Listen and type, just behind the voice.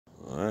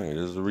Alright,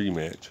 this is a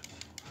rematch.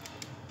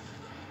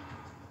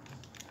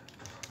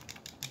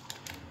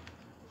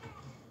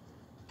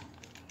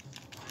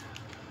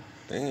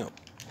 Damn.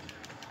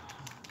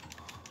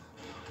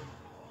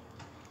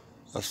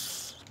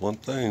 That's one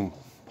thing.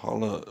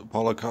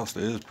 Paulo Costa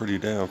is pretty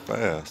damn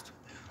fast.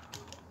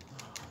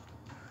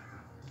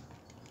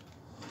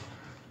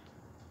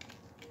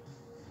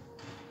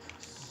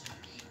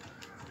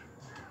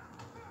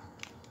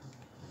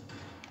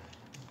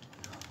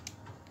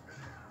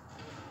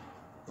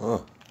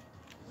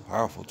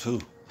 Powerful too.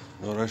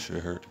 No, that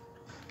shit hurt.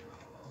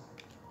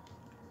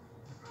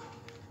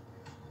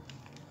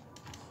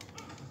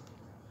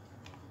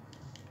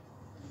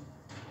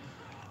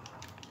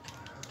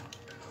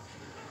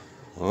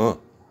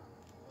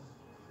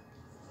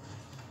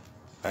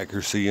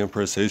 Accuracy and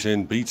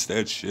precision beats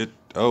that shit.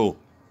 Oh.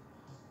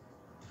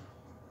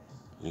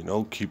 You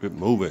know, keep it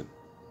moving.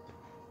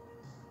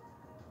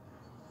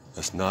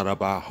 It's not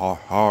about how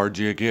hard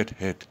you get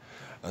hit.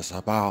 It's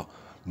about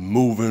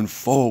moving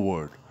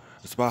forward.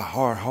 It's about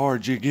how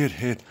hard you get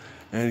hit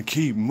and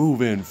keep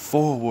moving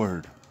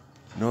forward.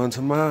 You know what I'm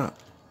talking about?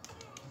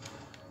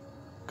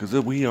 Because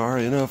if we are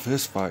in a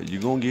fist fight,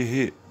 you're going to get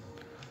hit.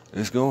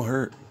 It's going to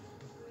hurt.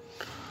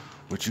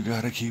 But you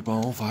got to keep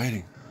on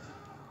fighting.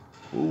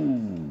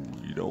 Ooh,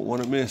 you don't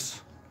want to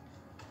miss.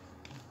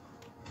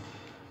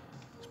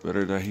 It's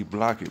better that he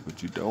block it,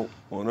 but you don't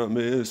want to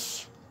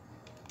miss.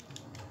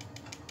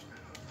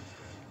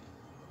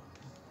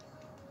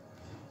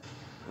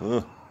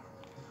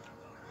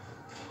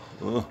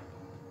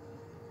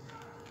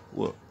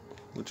 What?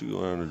 What you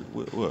going to do?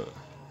 What?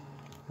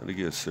 Got to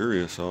get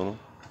serious on him.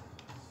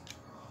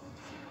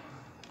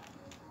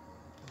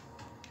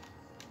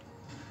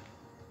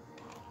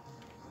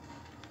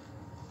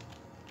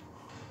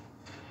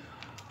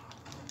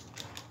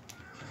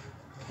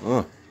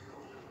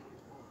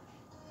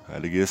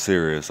 Had to get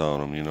serious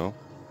on him, you know.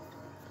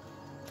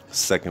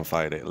 Second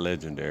fight at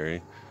Legendary.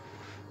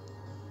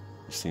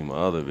 You see my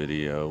other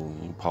video.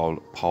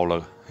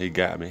 Paula, he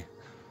got me.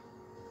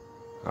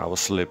 I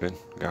was slipping.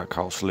 Got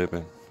caught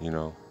slipping, you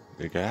know.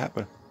 It can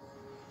happen.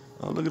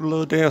 Oh, look at the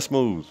little dance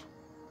moves.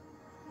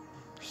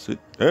 Sit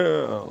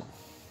down.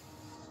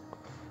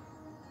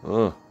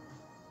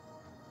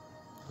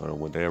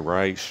 With that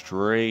right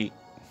straight.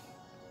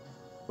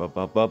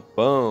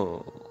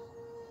 Ba-ba-ba-boom.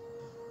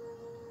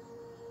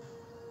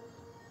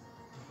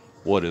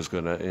 What is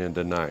gonna end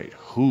the night?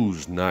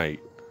 Whose night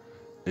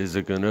is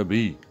it gonna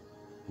be?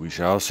 We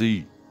shall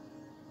see.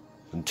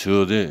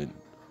 Until then,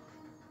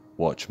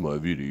 watch my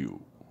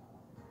video.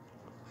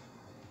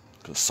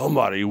 'Cause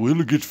somebody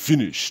will get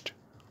finished.